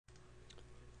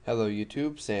Hello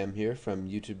YouTube, Sam here from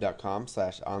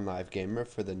youtube.com/onlivegamer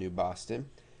for the new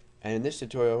Boston. And in this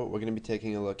tutorial we're going to be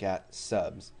taking a look at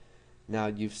subs. Now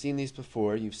you've seen these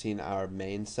before. You've seen our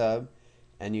main sub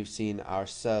and you've seen our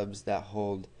subs that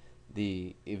hold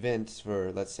the events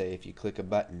for, let's say, if you click a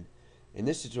button. In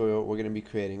this tutorial we're going to be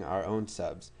creating our own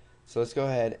subs. So let's go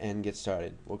ahead and get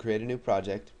started. We'll create a new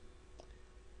project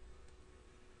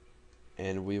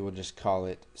and we will just call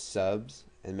it subs,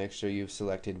 and make sure you've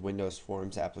selected Windows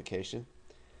Forms application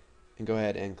and go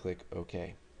ahead and click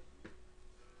OK.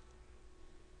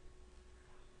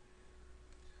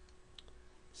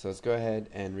 So let's go ahead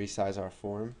and resize our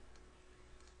form,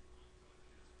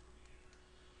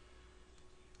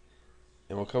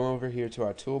 and we'll come over here to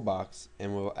our toolbox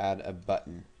and we'll add a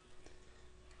button,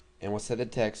 and we'll set the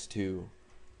text to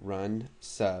run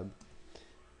sub,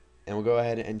 and we'll go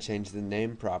ahead and change the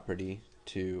name property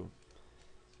to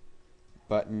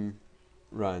button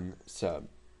run sub.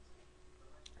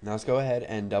 Now let's go ahead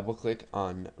and double click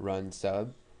on run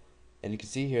sub, and you can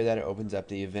see here that it opens up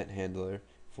the event handler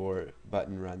for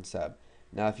button run sub.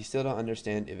 Now if you still don't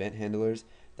understand event handlers,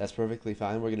 that's perfectly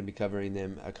fine. We're going to be covering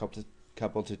them a couple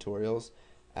tutorials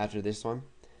after this one.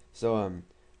 So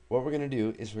what we're going to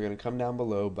do is we're going to come down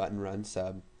below button run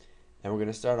sub, and we're going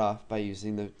to start off by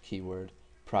using the keyword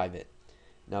private.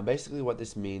 Now basically what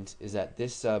this means is that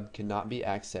this sub cannot be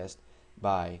accessed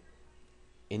by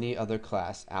any other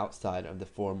class outside of the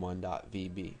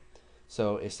form1.vb.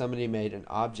 So if somebody made an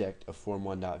object of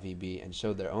form1.vb and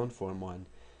showed their own form1,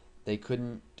 they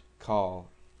couldn't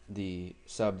call the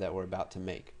sub that we're about to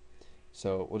make.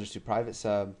 So we'll just do private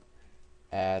sub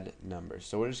add numbers.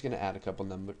 So we're just going to add a couple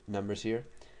numbers here.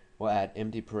 We'll add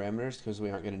empty parameters because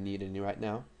we aren't going to need any right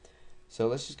now. So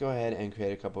let's just go ahead and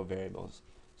create a couple of variables.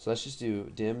 So let's just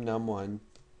do dim num1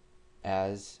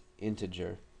 as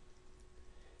integer.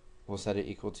 We'll set it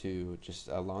equal to just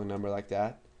a long number like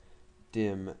that.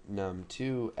 Dim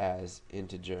num2 as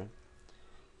integer,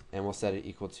 and we'll set it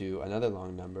equal to another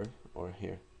long number, or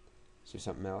here, let's do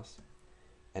something else.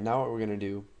 And now what we're going to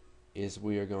do is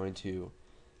we are going to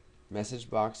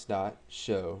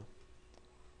messagebox.show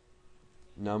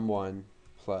num1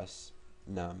 plus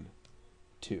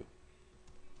num2.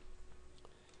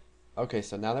 Okay,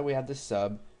 so now that we have this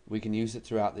sub, we can use it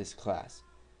throughout this class.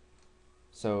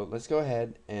 So let's go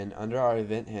ahead and under our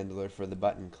event handler for the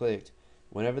button clicked,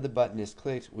 whenever the button is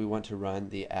clicked, we want to run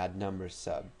the add numbers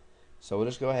sub. So we'll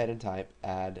just go ahead and type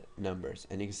add numbers,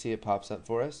 and you can see it pops up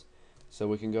for us. So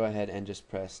we can go ahead and just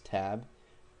press tab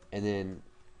and then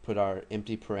put our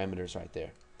empty parameters right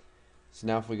there. So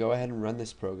now if we go ahead and run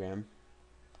this program,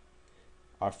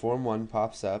 our form1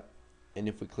 pops up, and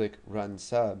if we click run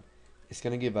sub, it's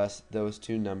going to give us those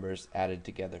two numbers added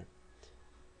together.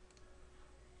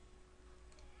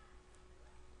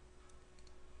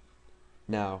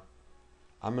 Now,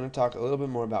 I'm going to talk a little bit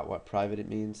more about what private it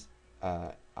means.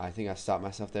 I think I stopped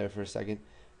myself there for a second,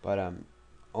 but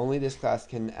only this class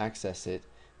can access it.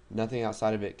 Nothing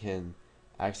outside of it can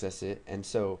access it. And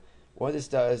so what this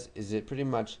does is it pretty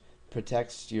much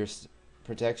protects your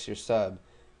sub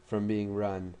from being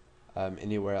run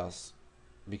anywhere else,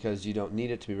 because you don't need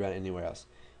it to be run anywhere else.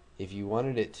 If you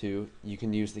wanted it to, you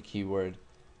can use the keyword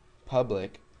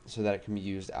public so that it can be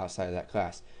used outside of that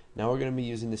class. Now we're going to be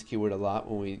using this keyword a lot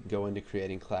when we go into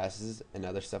creating classes and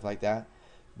other stuff like that,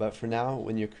 but for now,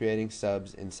 when you're creating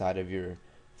subs inside of your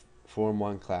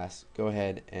form1 class, go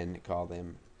ahead and call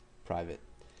them private.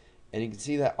 And you can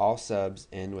see that all subs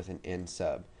end with an n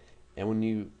sub, and when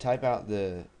you type out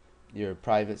your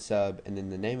private sub and then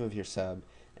the name of your sub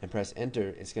and press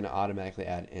enter, it's going to automatically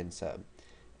add n sub.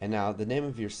 And now the name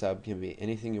of your sub can be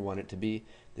anything you want it to be.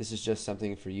 This is just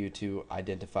something for you to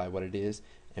identify what it is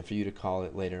and for you to call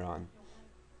it later on.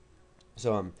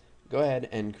 So go ahead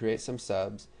and create some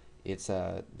subs.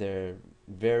 They're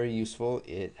very useful.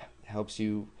 It helps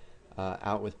you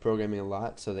out with programming a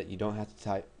lot, so that you don't have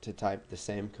to type the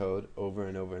same code over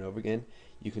and over and over again.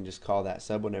 You can just call that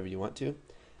sub whenever you want to.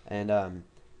 And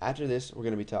after this, we're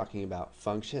going to be talking about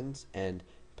functions and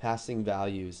passing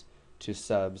values to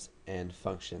subs and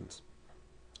functions.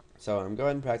 So go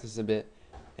ahead and practice a bit,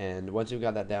 and once you've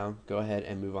got that down, go ahead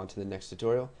and move on to the next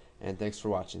tutorial, and thanks for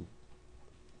watching.